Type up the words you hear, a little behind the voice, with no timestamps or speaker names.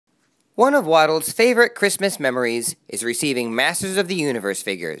One of Waddle's favorite Christmas memories is receiving Masters of the Universe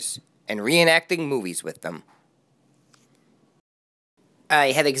figures and reenacting movies with them.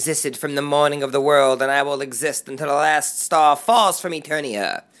 I have existed from the morning of the world, and I will exist until the last star falls from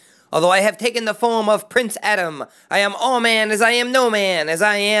Eternia. Although I have taken the form of Prince Adam, I am all man as I am no man, as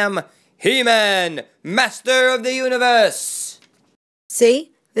I am He-Man, Master of the Universe!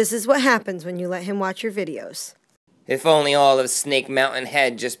 See? This is what happens when you let him watch your videos. If only all of Snake Mountain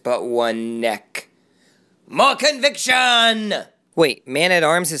had just but one neck. More conviction! Wait,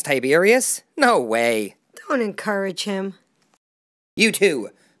 Man-at-Arms is Tiberius? No way. Don't encourage him. You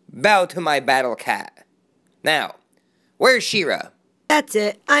two, bow to my battle cat. Now, where's She-Ra? That's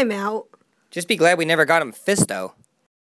it. I'm out. Just be glad we never got him Fisto.